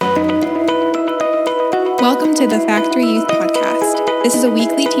Welcome to the Factory Youth Podcast. This is a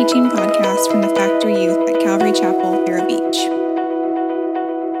weekly teaching podcast from the Factory Youth at Calvary Chapel, Vero Beach.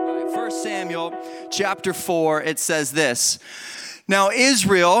 1 Samuel chapter 4, it says this. Now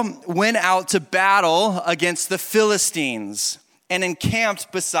Israel went out to battle against the Philistines and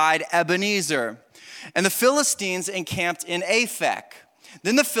encamped beside Ebenezer. And the Philistines encamped in Aphek.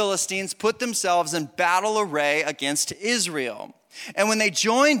 Then the Philistines put themselves in battle array against Israel. And when they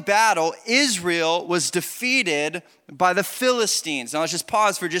joined battle, Israel was defeated by the Philistines. Now let's just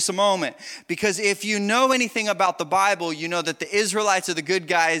pause for just a moment, because if you know anything about the Bible, you know that the Israelites are the good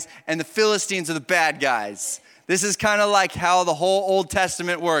guys and the Philistines are the bad guys. This is kind of like how the whole Old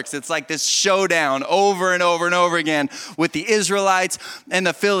Testament works. It's like this showdown over and over and over again with the Israelites and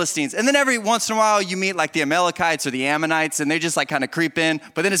the Philistines. And then every once in a while you meet like the Amalekites or the Ammonites, and they just like kind of creep in,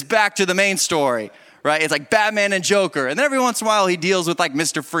 but then it's back to the main story. Right? It's like Batman and Joker. And then every once in a while he deals with like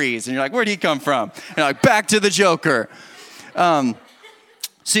Mr. Freeze. And you're like, where'd he come from? And you're like, back to the Joker. So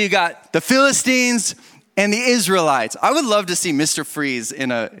you got the Philistines and the Israelites. I would love to see Mr. Freeze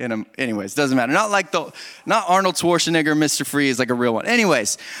anyways, doesn't matter. Not Arnold Schwarzenegger, Mr. Freeze, like a real one.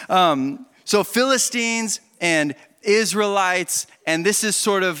 Anyways, so Philistines and Israelites, and this is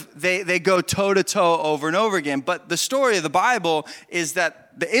sort of, they go toe-to-toe over and over again. But the story of the Bible is that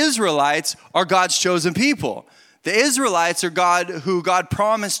the Israelites are God's chosen people. The Israelites are who God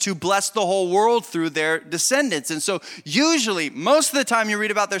promised to bless the whole world through their descendants. And so usually, most of the time you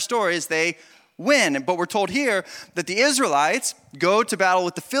read about their stories, they win. But we're told here that the Israelites go to battle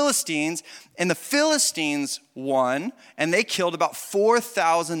with the Philistines, and the Philistines won, and they killed about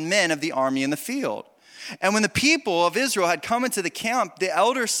 4,000 men of the army in the field. And when the people of Israel had come into the camp, the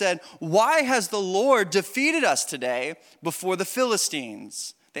elders said, "Why has the Lord defeated us today before the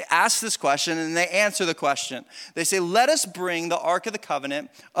Philistines?" They ask this question and they answer the question. They say, "Let us bring the Ark of the Covenant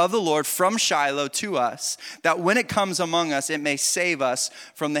of the Lord from Shiloh to us, that when it comes among us, it may save us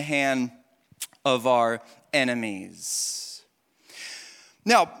from the hand of our enemies."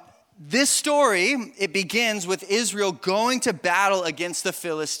 Now, this story, it begins with Israel going to battle against the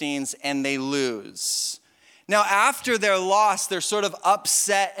Philistines, and they lose. Now, after their loss, they're sort of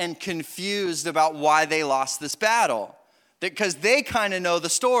upset and confused about why they lost this battle, because they kind of know the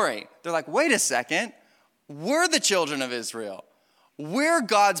story. They're like, wait a second, we're the children of Israel. We're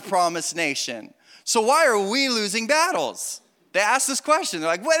God's promised nation. So why are we losing battles? They ask this question. They're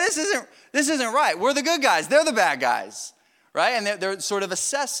like, well, this isn't right. We're the good guys. They're the bad guys. Right? And they're sort of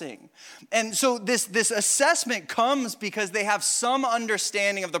assessing. And so this assessment comes because they have some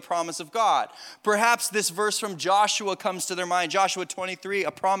understanding of the promise of God. Perhaps this verse from Joshua comes to their mind. Joshua 23,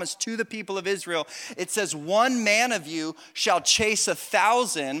 a promise to the people of Israel. It says, "One man of you shall chase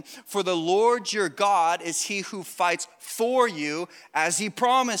 1,000, for the Lord your God is he who fights for you as he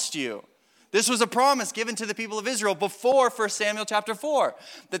promised you." This was a promise given to the people of Israel before 1 Samuel chapter 4,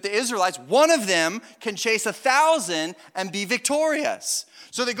 that the Israelites, one of them can chase 1,000 and be victorious.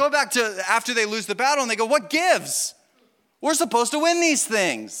 So they go back to after they lose the battle and they go, what gives? We're supposed to win these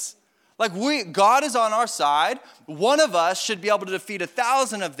things. Like God is on our side. One of us should be able to defeat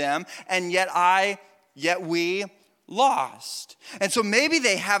 1,000 of them, and yet we lost. And so maybe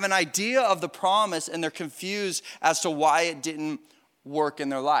they have an idea of the promise and they're confused as to why it didn't work in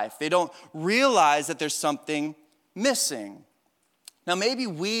their life. They don't realize that there's something missing. Now, maybe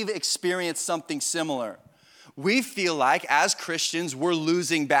we've experienced something similar. We feel like, as Christians, we're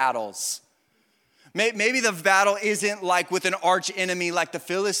losing battles. Maybe the battle isn't like with an arch enemy like the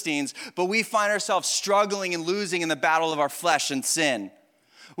Philistines, but we find ourselves struggling and losing in the battle of our flesh and sin.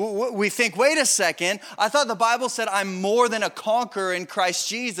 We think, wait a second, I thought the Bible said I'm more than a conqueror in Christ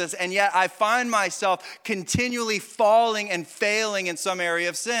Jesus, and yet I find myself continually falling and failing in some area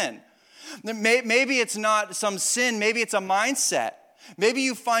of sin. Maybe it's not some sin, maybe it's a mindset. Maybe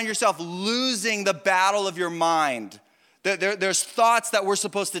you find yourself losing the battle of your mind. There's thoughts that we're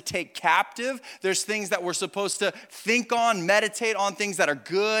supposed to take captive. There's things that we're supposed to think on, meditate on, things that are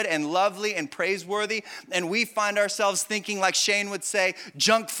good and lovely and praiseworthy. And we find ourselves thinking, like Shane would say,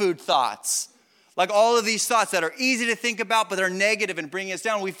 junk food thoughts. Like all of these thoughts that are easy to think about, but they're negative and bringing us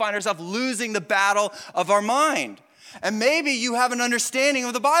down. We find ourselves losing the battle of our mind. And maybe you have an understanding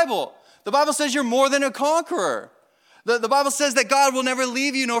of the Bible. The Bible says you're more than a conqueror. The Bible says that God will never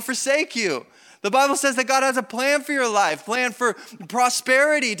leave you nor forsake you. The Bible says that God has a plan for your life, plan for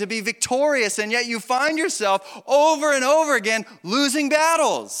prosperity, to be victorious, and yet you find yourself over and over again losing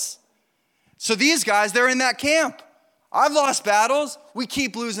battles. So these guys, they're in that camp. I've lost battles. We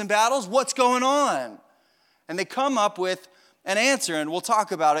keep losing battles. What's going on? And they come up with an answer, and we'll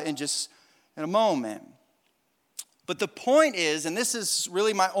talk about it in a moment. But the point is, and this is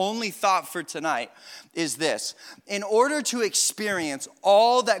really my only thought for tonight, is this. In order to experience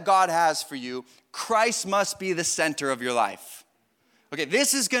all that God has for you, Christ must be the center of your life. Okay,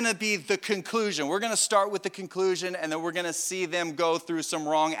 this is going to be the conclusion. We're going to start with the conclusion, and then we're going to see them go through some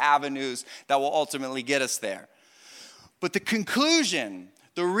wrong avenues that will ultimately get us there. But the conclusion,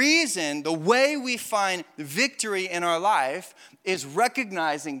 the reason, the way we find victory in our life is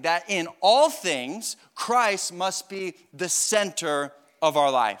recognizing that in all things, Christ must be the center of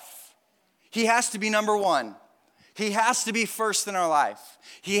our life. He has to be number one. He has to be first in our life.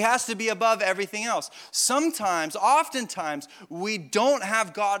 He has to be above everything else. Oftentimes, we don't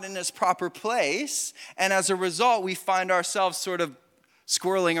have God in his proper place, and as a result, we find ourselves sort of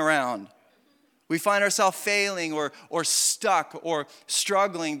squirreling around. We find ourselves failing or stuck or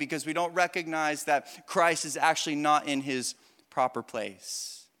struggling because we don't recognize that Christ is actually not in his proper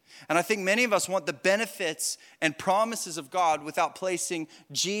place. And I think many of us want the benefits and promises of God without placing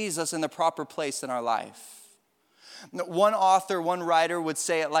Jesus in the proper place in our life. One author, one writer would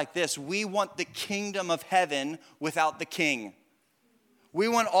say it like this: we want the kingdom of heaven without the king. We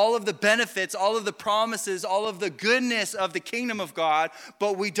want all of the benefits, all of the promises, all of the goodness of the kingdom of God,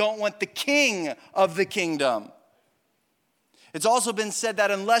 but we don't want the king of the kingdom. It's also been said that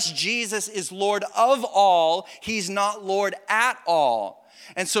unless Jesus is Lord of all, he's not Lord at all.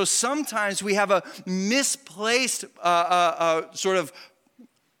 And so sometimes we have a misplaced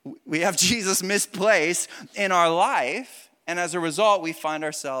we have Jesus misplaced in our life, and as a result, we find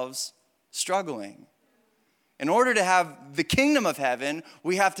ourselves struggling. In order to have the kingdom of heaven,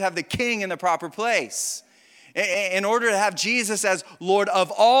 we have to have the king in the proper place. In order to have Jesus as Lord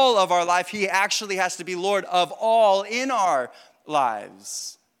of all of our life, he actually has to be Lord of all in our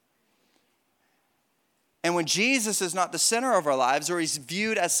lives. And when Jesus is not the center of our lives, or he's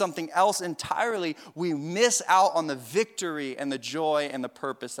viewed as something else entirely, we miss out on the victory and the joy and the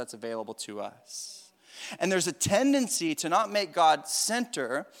purpose that's available to us. And there's a tendency to not make God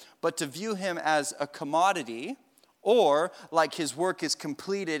center, but to view him as a commodity, or like his work is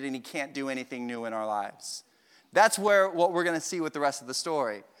completed and he can't do anything new in our lives. That's what we're going to see with the rest of the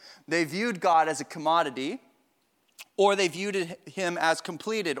story. They viewed God as a commodity, or they viewed him as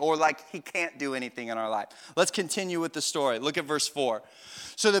completed, or like he can't do anything in our life. Let's continue with the story. Look at verse 4.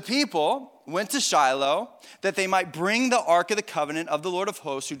 So the people went to Shiloh that they might bring the ark of the covenant of the Lord of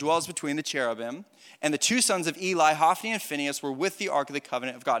hosts, who dwells between the cherubim. And the two sons of Eli, Hophni and Phinehas, were with the ark of the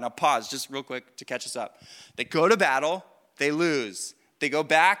covenant of God. Now pause just real quick to catch us up. They go to battle, they lose. They go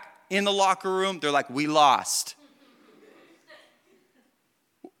back in the locker room, they're like, we lost.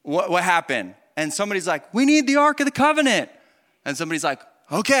 What happened? And somebody's like, we need the Ark of the Covenant. And somebody's like,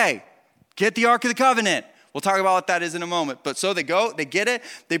 okay, get the Ark of the Covenant. We'll talk about what that is in a moment. But so they go, they get it.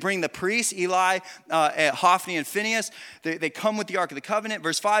 They bring the priests, Eli, Hophni, and Phinehas. They come with the Ark of the Covenant.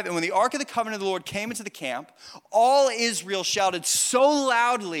 Verse 5, and when the Ark of the Covenant of the Lord came into the camp, all Israel shouted so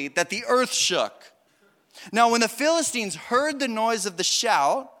loudly that the earth shook. Now when the Philistines heard the noise of the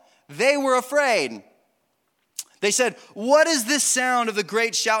shout, they were afraid. They said, what does this sound of the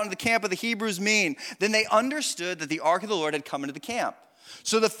great shout in the camp of the Hebrews mean? Then they understood that the ark of the Lord had come into the camp.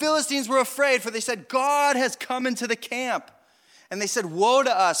 So the Philistines were afraid, for they said, God has come into the camp. And they said, woe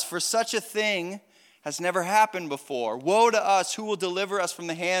to us, for such a thing has never happened before. Woe to us, who will deliver us from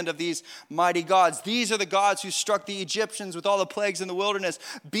the hand of these mighty gods? These are the gods who struck the Egyptians with all the plagues in the wilderness.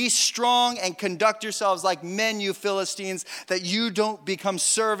 Be strong and conduct yourselves like men, you Philistines, that you don't become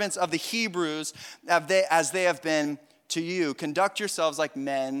servants of the Hebrews as they have been to you. Conduct yourselves like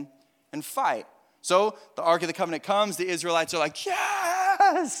men and fight. So the Ark of the Covenant comes. The Israelites are like,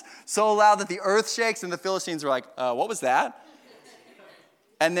 yes! So loud that the earth shakes, and the Philistines are like, what was that?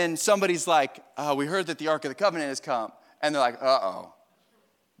 And then somebody's like, we heard that the Ark of the Covenant has come. And they're like, uh-oh,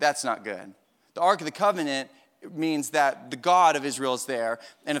 that's not good. The Ark of the Covenant means that the God of Israel is there.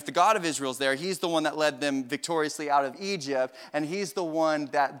 And if the God of Israel is there, he's the one that led them victoriously out of Egypt. And he's the one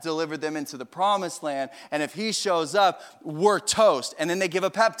that delivered them into the promised land. And if he shows up, we're toast. And then they give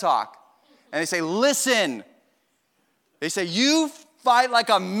a pep talk. And they say, listen. They say, you fight like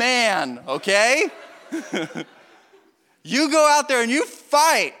a man, okay? You go out there and you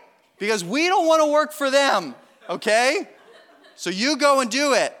fight because we don't want to work for them, okay? So you go and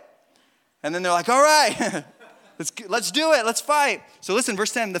do it. And then they're like, all right, let's do it. Let's fight. So listen,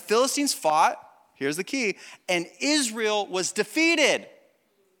 verse 10, the Philistines fought. Here's the key. And Israel was defeated.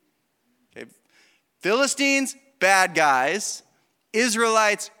 Okay. Philistines, bad guys.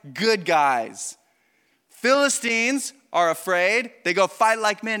 Israelites, good guys. Philistines are afraid. They go fight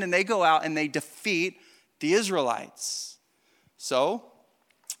like men and they go out and they defeat the Israelites. So,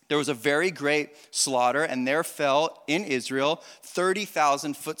 there was a very great slaughter, and there fell in Israel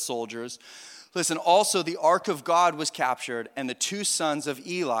 30,000 foot soldiers. Listen, also the ark of God was captured, and the two sons of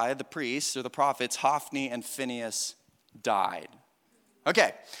Eli, the priests or the prophets, Hophni and Phinehas, died.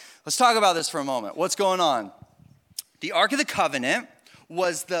 Okay, let's talk about this for a moment. What's going on? The Ark of the Covenant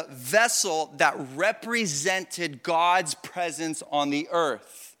was the vessel that represented God's presence on the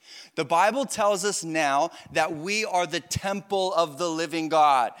earth. The Bible tells us now that we are the temple of the living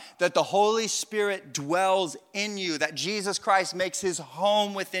God, that the Holy Spirit dwells in you, that Jesus Christ makes his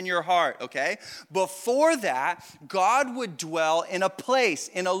home within your heart, okay? Before that, God would dwell in a place,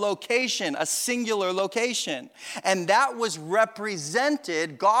 in a location, a singular location. And that was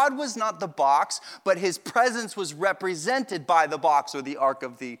represented, God was not the box, but his presence was represented by the box or the Ark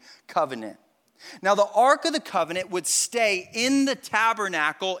of the Covenant. Now, the Ark of the Covenant would stay in the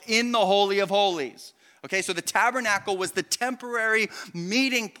tabernacle in the Holy of Holies. Okay, so the tabernacle was the temporary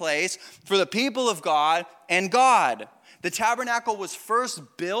meeting place for the people of God and God. The tabernacle was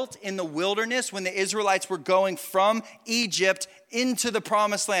first built in the wilderness when the Israelites were going from Egypt into the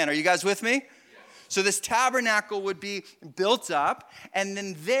promised land. Are you guys with me? So this tabernacle would be built up, and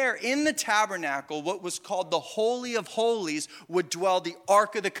then there in the tabernacle, what was called the Holy of Holies, would dwell the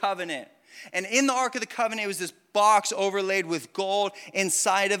Ark of the Covenant. And in the Ark of the Covenant, it was this box overlaid with gold.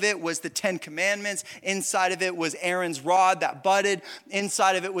 Inside of it was the 10 Commandments. Inside of it was Aaron's rod that budded.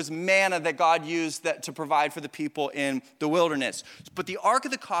 Inside of it was manna that God used to provide for the people in the wilderness. But the Ark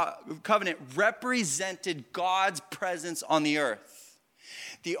of the Covenant represented God's presence on the earth.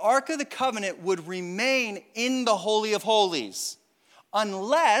 The Ark of the Covenant would remain in the Holy of Holies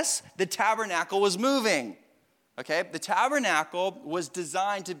unless the tabernacle was moving. Okay, the tabernacle was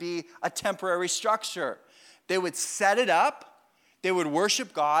designed to be a temporary structure. They would set it up, they would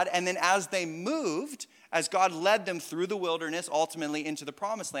worship God, and then as they moved, as God led them through the wilderness, ultimately into the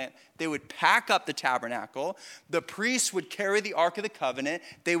promised land, they would pack up the tabernacle. The priests would carry the Ark of the Covenant.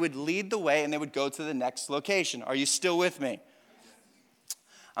 They would lead the way, and they would go to the next location. Are you still with me?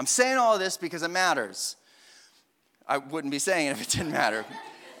 I'm saying all this because it matters. I wouldn't be saying it if it didn't matter.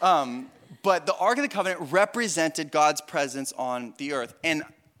 But the Ark of the Covenant represented God's presence on the earth. And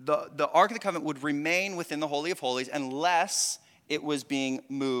the Ark of the Covenant would remain within the Holy of Holies unless it was being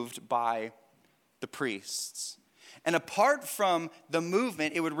moved by the priests. And apart from the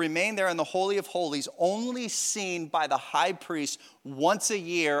movement, it would remain there in the Holy of Holies, only seen by the high priest once a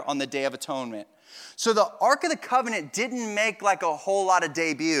year on the Day of Atonement. So the Ark of the Covenant didn't make like a whole lot of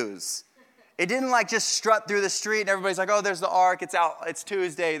debuts. It didn't like just strut through the street and everybody's like, oh, there's the ark. It's out. It's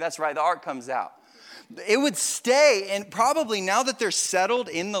Tuesday. That's right. The ark comes out. It would stay, and probably now that they're settled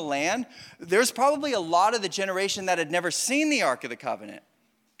in the land, there's probably a lot of the generation that had never seen the Ark of the Covenant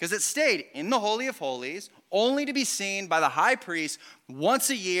because it stayed in the Holy of Holies, only to be seen by the high priest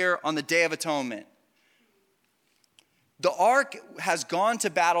once a year on the Day of Atonement. The ark has gone to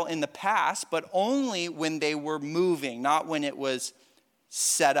battle in the past, but only when they were moving, not when it was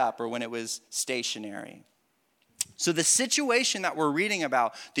set up or when it was stationary. So the situation that we're reading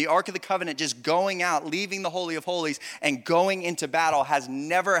about, the Ark of the Covenant just going out, leaving the Holy of Holies and going into battle has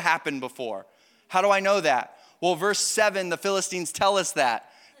never happened before. How do I know that? Well, verse 7, the Philistines tell us that.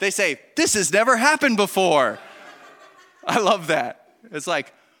 They say, this has never happened before. I love that. It's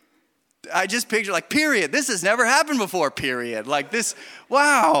like, I just picture like, period. This has never happened before, period. Like this,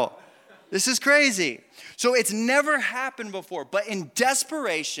 wow, this is crazy. So it's never happened before, but in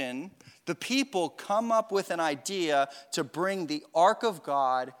desperation, the people come up with an idea to bring the Ark of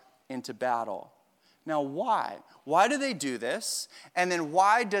God into battle. Now, why? Why do they do this? And then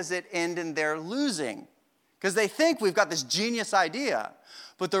why does it end in their losing? Because they think we've got this genius idea.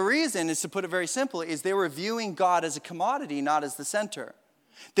 But the reason is, to put it very simply, is they were viewing God as a commodity, not as the center.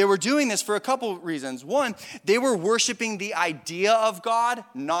 They were doing this for a couple reasons. One, they were worshiping the idea of God,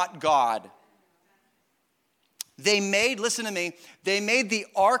 not God. They made, listen to me, they made the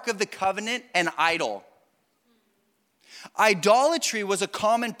Ark of the Covenant an idol. Idolatry was a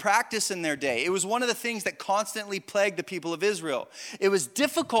common practice in their day. It was one of the things that constantly plagued the people of Israel. It was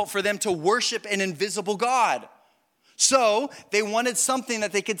difficult for them to worship an invisible God. So they wanted something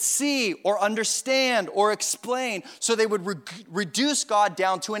that they could see or understand or explain. So they would reduce God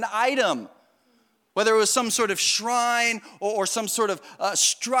down to an item. Whether it was some sort of shrine or some sort of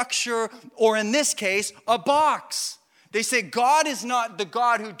structure, or in this case, a box. They say God is not the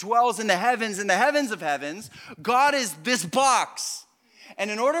God who dwells in the heavens of heavens. God is this box.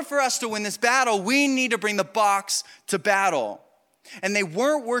 And in order for us to win this battle, we need to bring the box to battle. And they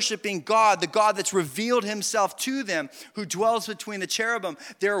weren't worshiping God, the God that's revealed himself to them, who dwells between the cherubim.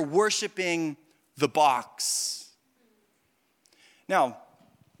 They're worshiping the box. Now,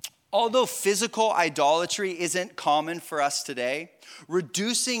 Although physical idolatry isn't common for us today,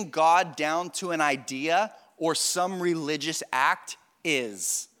 reducing God down to an idea or some religious act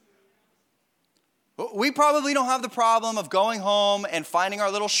is. We probably don't have the problem of going home and finding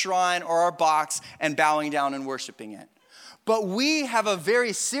our little shrine or our box and bowing down and worshiping it. But we have a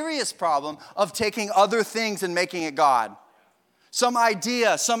very serious problem of taking other things and making it God. Some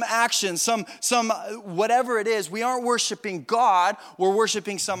idea, some action, some whatever it is. We aren't worshiping God, we're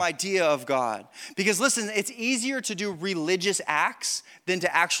worshiping some idea of God. Because listen, it's easier to do religious acts than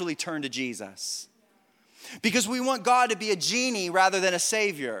to actually turn to Jesus. Because we want God to be a genie rather than a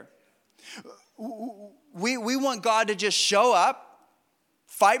savior. We want God to just show up,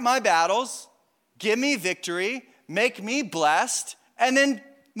 fight my battles, give me victory, make me blessed, and then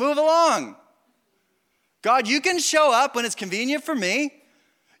move along. God, you can show up when it's convenient for me.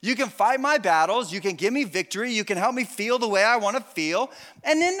 You can fight my battles. You can give me victory. You can help me feel the way I want to feel.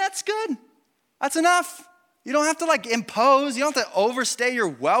 And then that's good. That's enough. You don't have to impose. You don't have to overstay your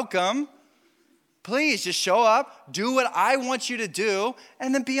welcome. Please just show up, do what I want you to do,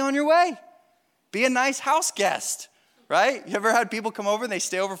 and then be on your way. Be a nice house guest, right? You ever had people come over and they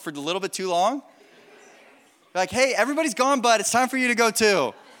stay over for a little bit too long? Like, hey, everybody's gone, bud. It's time for you to go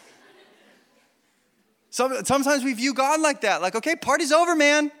too. Sometimes we view God like that. Like, okay, party's over,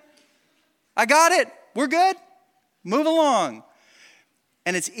 man. I got it. We're good. Move along.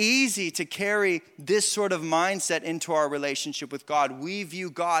 And it's easy to carry this sort of mindset into our relationship with God. We view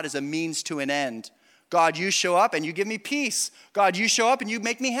God as a means to an end. God, you show up and you give me peace. God, you show up and you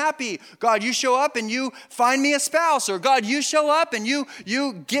make me happy. God, you show up and you find me a spouse. Or God, you show up and you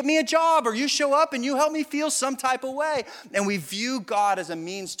get me a job. Or you show up and you help me feel some type of way. And we view God as a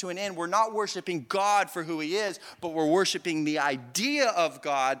means to an end. We're not worshiping God for who he is, but we're worshiping the idea of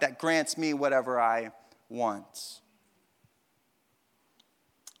God that grants me whatever I want.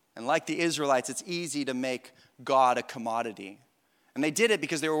 And like the Israelites, it's easy to make God a commodity. And they did it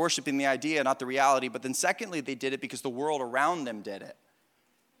because they were worshiping the idea, not the reality. But then secondly, they did it because the world around them did it.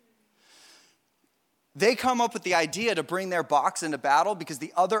 They come up with the idea to bring their box into battle because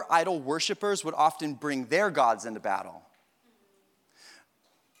the other idol worshipers would often bring their gods into battle.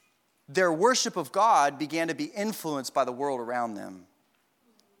 Their worship of God began to be influenced by the world around them.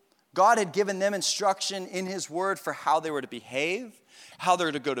 God had given them instruction in his word for how they were to behave, how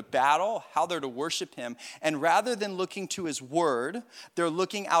they're to go to battle, how they're to worship him. And rather than looking to his word, they're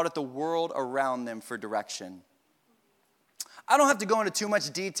looking out at the world around them for direction. I don't have to go into too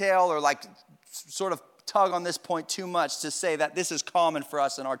much detail or sort of tug on this point too much to say that this is common for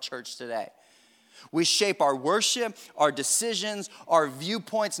us in our church today. We shape our worship, our decisions, our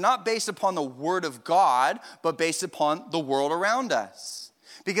viewpoints, not based upon the word of God, but based upon the world around us.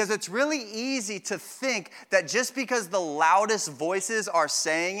 Because it's really easy to think that just because the loudest voices are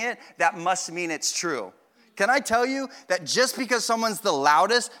saying it, that must mean it's true. Can I tell you that just because someone's the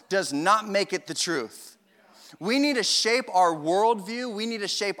loudest does not make it the truth? We need to shape our worldview. We need to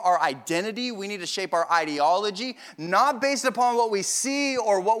shape our identity. We need to shape our ideology, not based upon what we see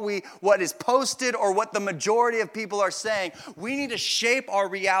or what is posted or what the majority of people are saying. We need to shape our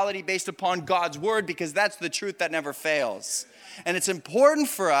reality based upon God's word because that's the truth that never fails. And it's important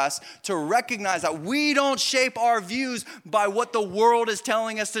for us to recognize that we don't shape our views by what the world is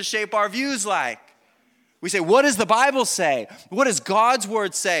telling us to shape our views like. We say, what does the Bible say? What does God's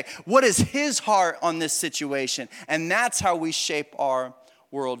word say? What is his heart on this situation? And that's how we shape our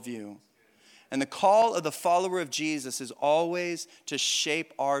worldview. And the call of the follower of Jesus is always to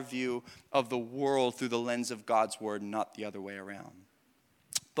shape our view of the world through the lens of God's word, not the other way around.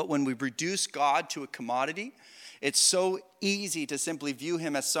 But when we reduce God to a commodity, it's so easy to simply view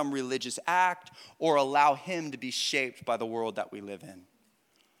him as some religious act or allow him to be shaped by the world that we live in.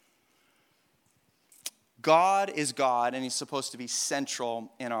 God is God, and he's supposed to be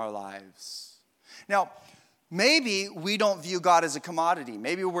central in our lives. Now, maybe we don't view God as a commodity.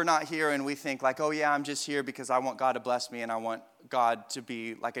 Maybe we're not here and we think oh yeah, I'm just here because I want God to bless me and I want God to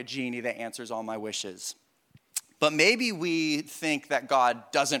be like a genie that answers all my wishes. But maybe we think that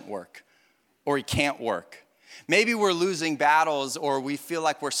God doesn't work or he can't work. Maybe we're losing battles or we feel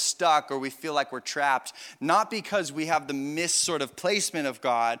like we're stuck or we feel like we're trapped, not because we have the sort of placement of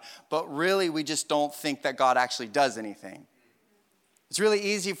God, but really we just don't think that God actually does anything. It's really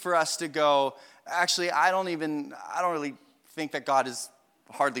easy for us to go, actually, I don't really think that God is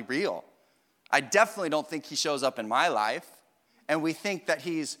hardly real. I definitely don't think he shows up in my life. And we think that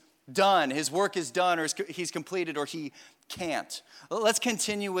he's done, his work is done, or he's completed, or he can't. Let's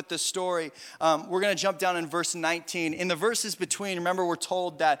continue with the story. We're going to jump down in verse 19. In the verses between, remember we're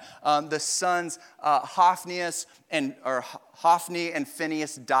told that the sons Hophni and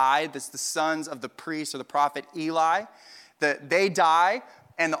Phinehas died. That's the sons of the priest or the prophet Eli. They die,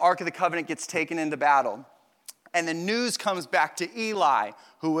 and the Ark of the Covenant gets taken into battle. And the news comes back to Eli,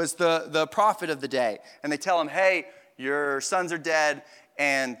 who was the prophet of the day. And they tell him, hey, your sons are dead,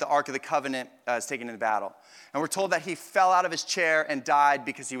 and the Ark of the Covenant is taken into battle. And we're told that he fell out of his chair and died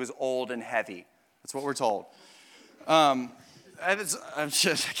because he was old and heavy. That's what we're told. I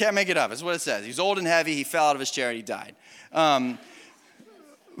can't make it up. That's what it says. He's old and heavy. He fell out of his chair and he died.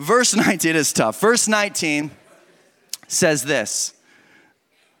 Verse 19 is tough. Verse 19 says this.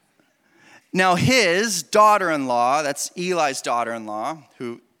 Now his daughter-in-law, that's Eli's daughter-in-law,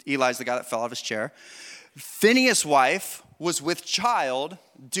 who Eli's the guy that fell out of his chair, Phinehas' wife was with child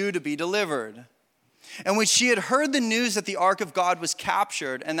due to be delivered. And when she had heard the news that the ark of God was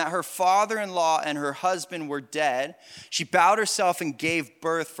captured and that her father-in-law and her husband were dead, she bowed herself and gave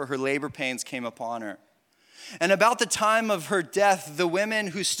birth, for her labor pains came upon her. And about the time of her death, the women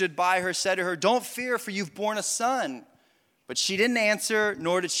who stood by her said to her, "Don't fear, for you've borne a son." But she didn't answer,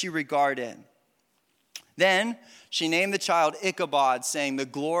 nor did she regard it. Then she named the child Ichabod, saying, "The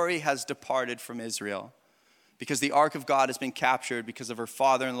glory has departed from Israel, because the ark of God has been captured because of her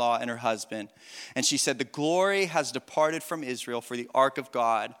father-in-law and her husband." And she said, "The glory has departed from Israel, for the ark of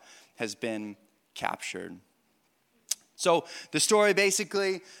God has been captured." So the story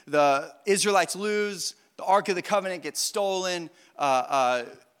basically, the Israelites lose, the Ark of the Covenant gets stolen,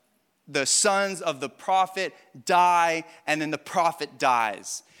 the sons of the prophet die, and then the prophet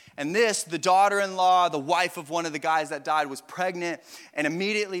dies. And this, the daughter-in-law, the wife of one of the guys that died, was pregnant. And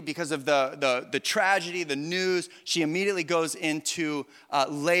immediately, because of the tragedy, the news, she immediately goes into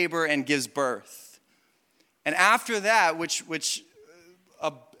labor and gives birth. And after that,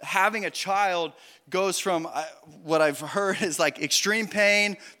 having a child goes from what I've heard is like extreme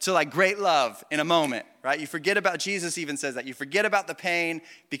pain to like great love in a moment, right? You forget about, Jesus even says that. You forget about the pain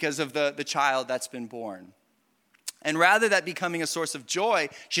because of the child that's been born. And rather that becoming a source of joy,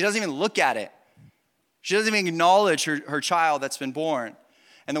 she doesn't even look at it. She doesn't even acknowledge her child that's been born.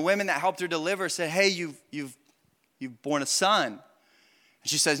 And the women that helped her deliver said, "Hey, you've born a son." And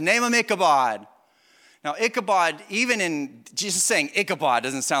she says, "Name him Ichabod." Now Ichabod, even in Jesus saying Ichabod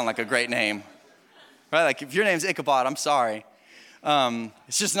doesn't sound like a great name. Right? Like if your name's Ichabod, I'm sorry.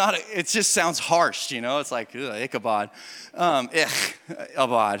 It's just not, it just sounds harsh, you know? It's like, Ichabod.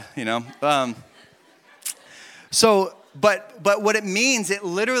 Ichabod, you know? But what it means, it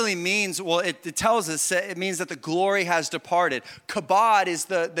literally means, well, it tells us, it means that the glory has departed. Kabod is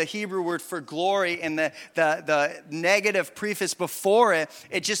the Hebrew word for glory, and the negative preface before it,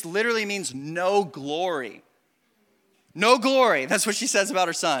 it just literally means no glory. No glory. That's what she says about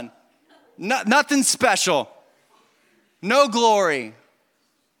her son. Nothing special. No glory.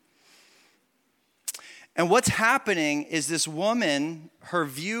 And what's happening is this woman, her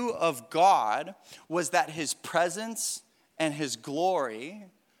view of God was that his presence and his glory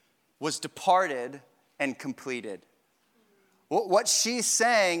was departed and completed. What she's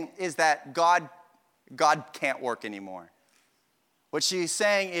saying is that God can't work anymore. What she's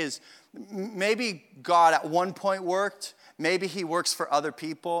saying is maybe God at one point worked. Maybe he works for other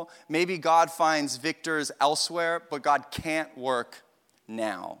people. Maybe God finds victors elsewhere, but God can't work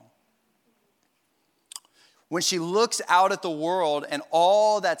now. When she looks out at the world and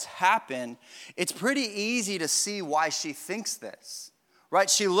all that's happened, it's pretty easy to see why she thinks this, right?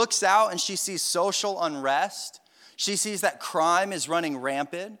 She looks out and she sees social unrest. She sees that crime is running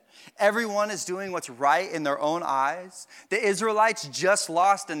rampant. Everyone is doing what's right in their own eyes. The Israelites just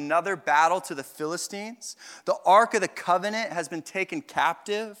lost another battle to the Philistines. The Ark of the Covenant has been taken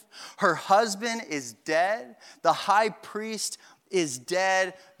captive. Her husband is dead. The high priest is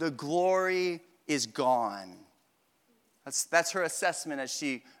dead. The glory is gone. That's her assessment as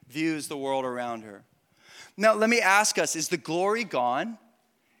she views the world around her. Now, let me ask us, is the glory gone?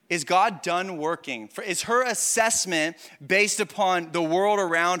 Is God done working? Is her assessment based upon the world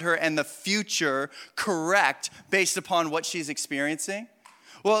around her and the future correct based upon what she's experiencing?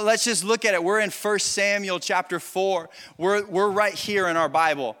 Well, let's just look at it. We're in 1 Samuel chapter 4. We're right here in our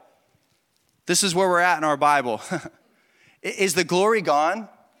Bible. This is where we're at in our Bible. Is the glory gone?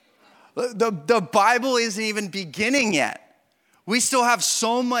 The Bible isn't even beginning yet. We still have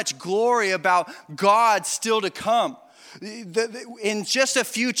so much glory about God still to come. In just a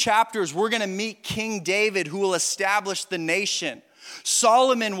few chapters, we're going to meet King David, who will establish the nation.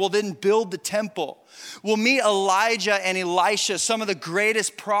 Solomon will then build the temple. We'll meet Elijah and Elisha, some of the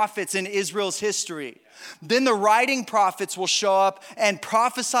greatest prophets in Israel's history. Then the writing prophets will show up and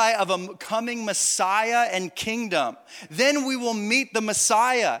prophesy of a coming Messiah and kingdom. Then we will meet the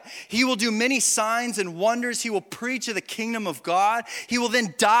Messiah. He will do many signs and wonders. He will preach of the kingdom of God. He will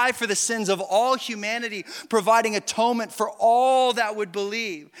then die for the sins of all humanity, providing atonement for all that would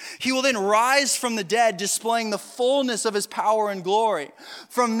believe. He will then rise from the dead, displaying the fullness of his power and glory.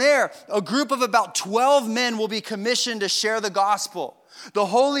 From there, a group of about 12 men will be commissioned to share the gospel. The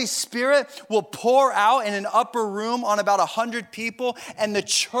Holy Spirit will pour out in an upper room on about 100 people, and the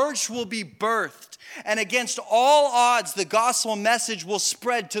church will be birthed. And against all odds, the gospel message will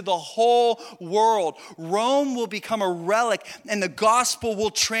spread to the whole world. Rome will become a relic, and the gospel will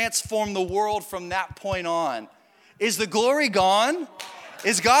transform the world from that point on. Is the glory gone?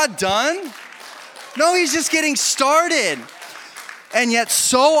 Is God done? No, he's just getting started. And yet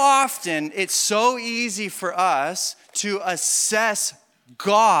so often, it's so easy for us to assess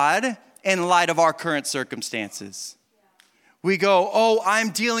God in light of our current circumstances. We go, oh,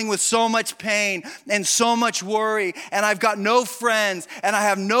 I'm dealing with so much pain and so much worry, and I've got no friends, and I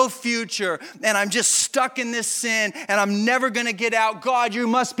have no future, and I'm just stuck in this sin, and I'm never going to get out. God, you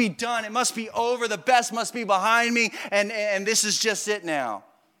must be done. It must be over. The best must be behind me, and this is just it now.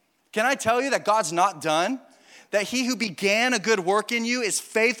 Can I tell you that God's not done? That he who began a good work in you is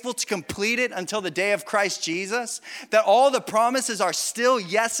faithful to complete it until the day of Christ Jesus. That all the promises are still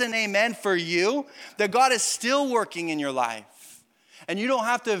yes and amen for you. That God is still working in your life. And you don't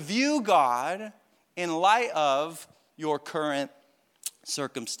have to view God in light of your current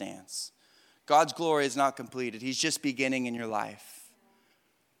circumstance. God's glory is not completed. He's just beginning in your life.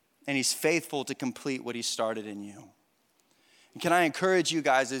 And he's faithful to complete what he started in you. And can I encourage you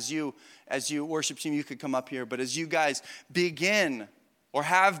guys, as you worship team, you could come up here, but as you guys begin or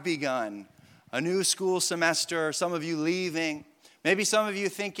have begun a new school semester, some of you leaving, maybe some of you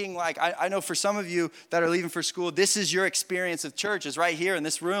thinking like, I know for some of you that are leaving for school, this is your experience of church, is right here in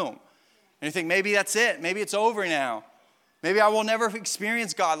this room. And you think, maybe that's it. Maybe it's over now. Maybe I will never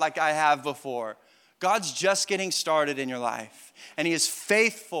experience God like I have before. God's just getting started in your life, and he is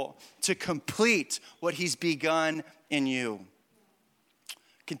faithful to complete what he's begun in you.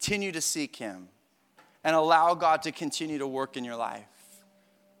 Continue to seek him and allow God to continue to work in your life.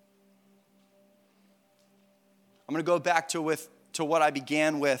 I'm going to go back to what I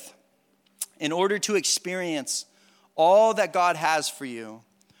began with. In order to experience all that God has for you,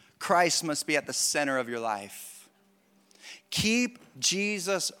 Christ must be at the center of your life. Keep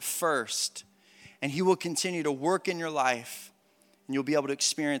Jesus first, and he will continue to work in your life, and you'll be able to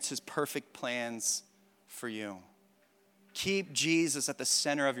experience his perfect plans for you. Keep Jesus at the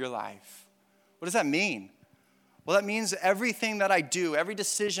center of your life. What does that mean? Well, that means everything that I do, every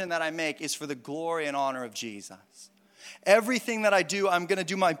decision that I make is for the glory and honor of Jesus. Everything that I do, I'm going to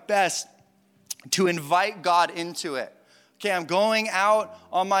do my best to invite God into it. Okay, I'm going out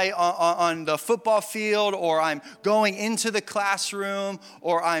on the football field, or I'm going into the classroom,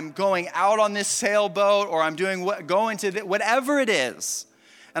 or I'm going out on this sailboat, or I'm going to whatever it is.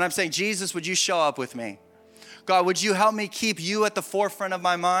 And I'm saying, Jesus, would you show up with me? God, would you help me keep you at the forefront of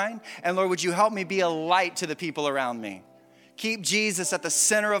my mind? And Lord, would you help me be a light to the people around me? Keep Jesus at the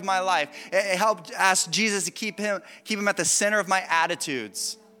center of my life. Ask Jesus to keep him at the center of my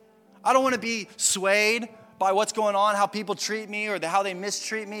attitudes. I don't want to be swayed by what's going on, how people treat me or how they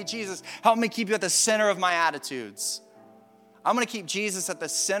mistreat me. Jesus, help me keep you at the center of my attitudes. I'm going to keep Jesus at the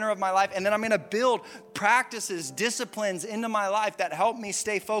center of my life, and then I'm going to build practices, disciplines into my life that help me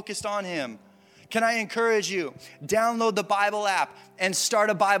stay focused on him. Can I encourage you? Download the Bible app and start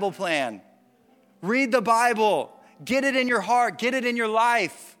a Bible plan. Read the Bible. Get it in your heart. Get it in your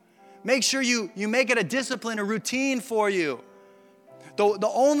life. Make sure you make it a discipline, a routine for you. The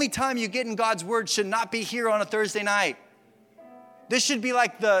only time you get in God's word should not be here on a Thursday night. This should be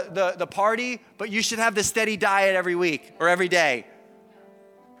like the party, but you should have the steady diet every week or every day.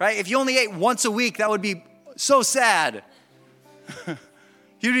 Right? If you only ate once a week, that would be so sad.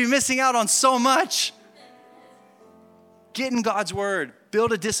 You'd be missing out on so much. Get in God's word.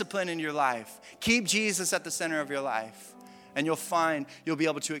 Build a discipline in your life. Keep Jesus at the center of your life. And you'll find you'll be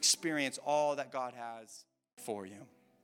able to experience all that God has for you.